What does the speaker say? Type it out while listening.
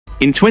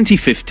In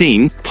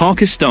 2015,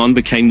 Pakistan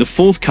became the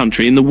fourth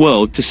country in the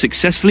world to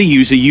successfully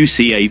use a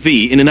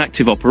UCAV in an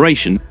active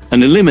operation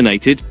and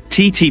eliminated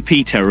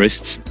TTP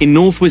terrorists in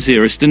North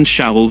Waziristan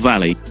Shawal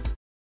Valley.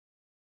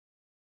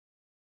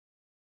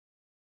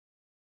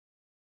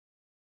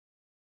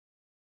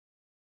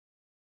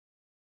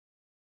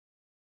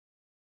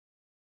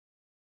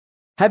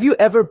 Have you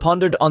ever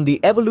pondered on the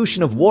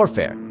evolution of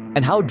warfare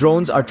and how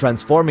drones are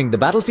transforming the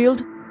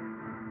battlefield?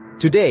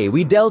 Today,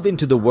 we delve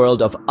into the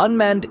world of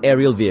unmanned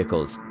aerial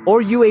vehicles,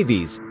 or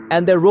UAVs,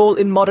 and their role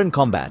in modern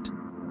combat.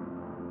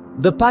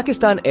 The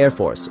Pakistan Air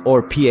Force,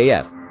 or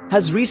PAF,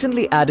 has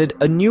recently added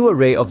a new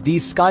array of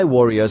these sky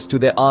warriors to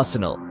their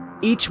arsenal,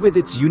 each with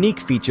its unique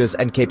features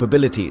and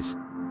capabilities.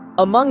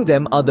 Among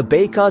them are the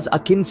Baykars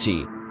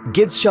Akinci,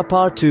 Gids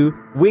Shapar 2,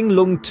 Wing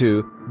Lung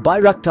 2,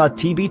 Bayraktar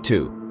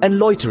TB2, and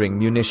loitering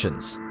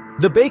munitions.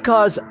 The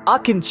Baykars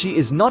Akinci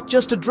is not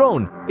just a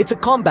drone, it's a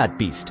combat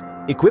beast.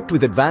 Equipped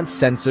with advanced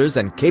sensors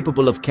and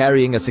capable of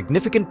carrying a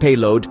significant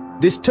payload,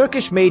 this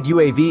Turkish-made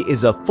UAV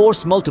is a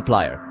force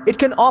multiplier. It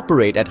can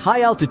operate at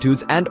high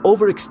altitudes and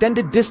over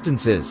extended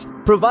distances,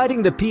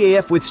 providing the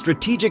PAF with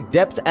strategic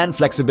depth and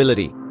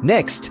flexibility.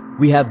 Next,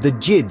 we have the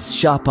Gids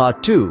Shapar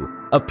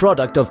 2, a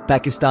product of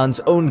Pakistan's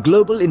own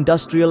Global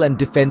Industrial and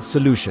Defense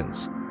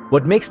Solutions.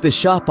 What makes the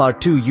Shapar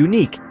 2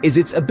 unique is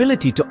its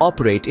ability to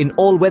operate in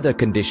all weather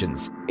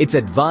conditions. Its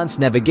advanced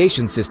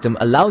navigation system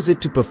allows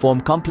it to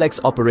perform complex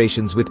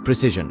operations with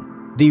precision.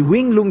 The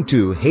Wing Lung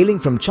 2, hailing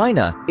from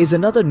China, is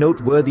another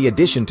noteworthy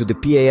addition to the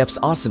PAF's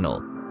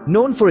arsenal.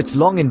 Known for its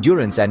long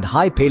endurance and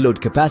high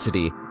payload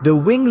capacity, the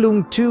Wing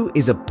Lung 2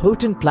 is a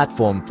potent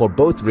platform for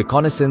both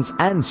reconnaissance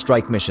and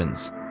strike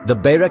missions. The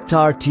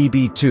Bayraktar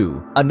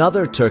TB2,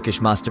 another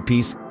Turkish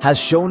masterpiece, has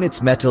shown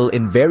its mettle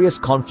in various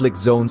conflict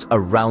zones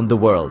around the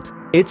world.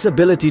 Its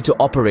ability to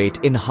operate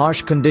in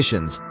harsh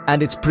conditions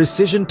and its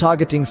precision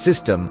targeting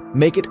system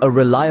make it a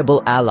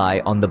reliable ally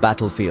on the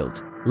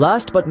battlefield.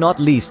 Last but not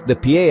least, the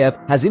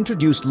PAF has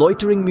introduced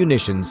loitering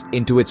munitions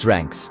into its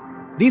ranks.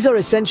 These are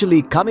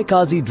essentially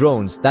kamikaze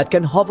drones that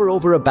can hover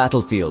over a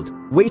battlefield,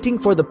 waiting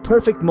for the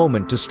perfect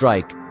moment to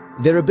strike.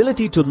 Their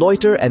ability to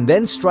loiter and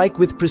then strike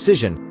with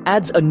precision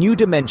adds a new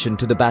dimension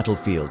to the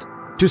battlefield.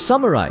 To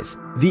summarize,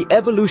 the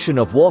evolution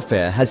of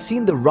warfare has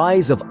seen the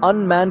rise of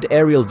unmanned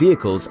aerial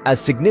vehicles as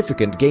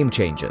significant game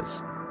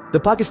changers. The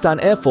Pakistan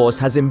Air Force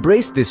has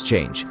embraced this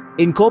change,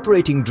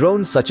 incorporating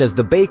drones such as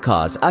the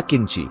Baykars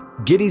Akinci,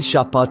 Gids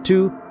Shapar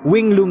 2,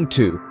 Wing Lung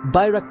 2,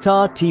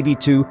 Bayraktar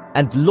TB2,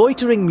 and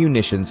loitering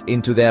munitions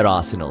into their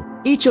arsenal.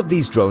 Each of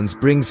these drones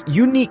brings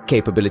unique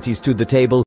capabilities to the table,